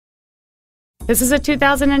This is a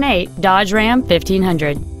 2008 Dodge Ram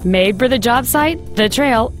 1500, made for the job site, the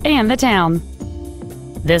trail, and the town.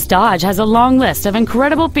 This Dodge has a long list of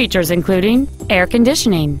incredible features including air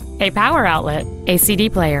conditioning, a power outlet, a CD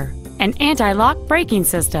player, an anti-lock braking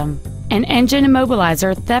system, an engine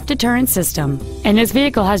immobilizer theft deterrent system, and this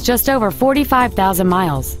vehicle has just over 45,000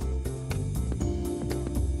 miles.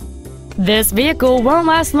 This vehicle won't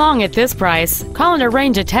last long at this price. Call and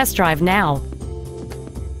arrange a test drive now.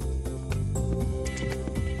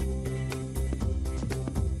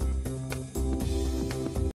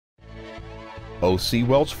 C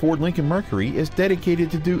Welch Ford-Lincoln-Mercury is dedicated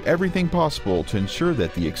to do everything possible to ensure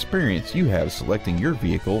that the experience you have selecting your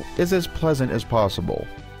vehicle is as pleasant as possible.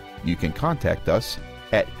 You can contact us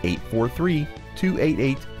at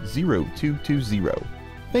 843-288-0220.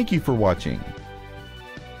 Thank you for watching.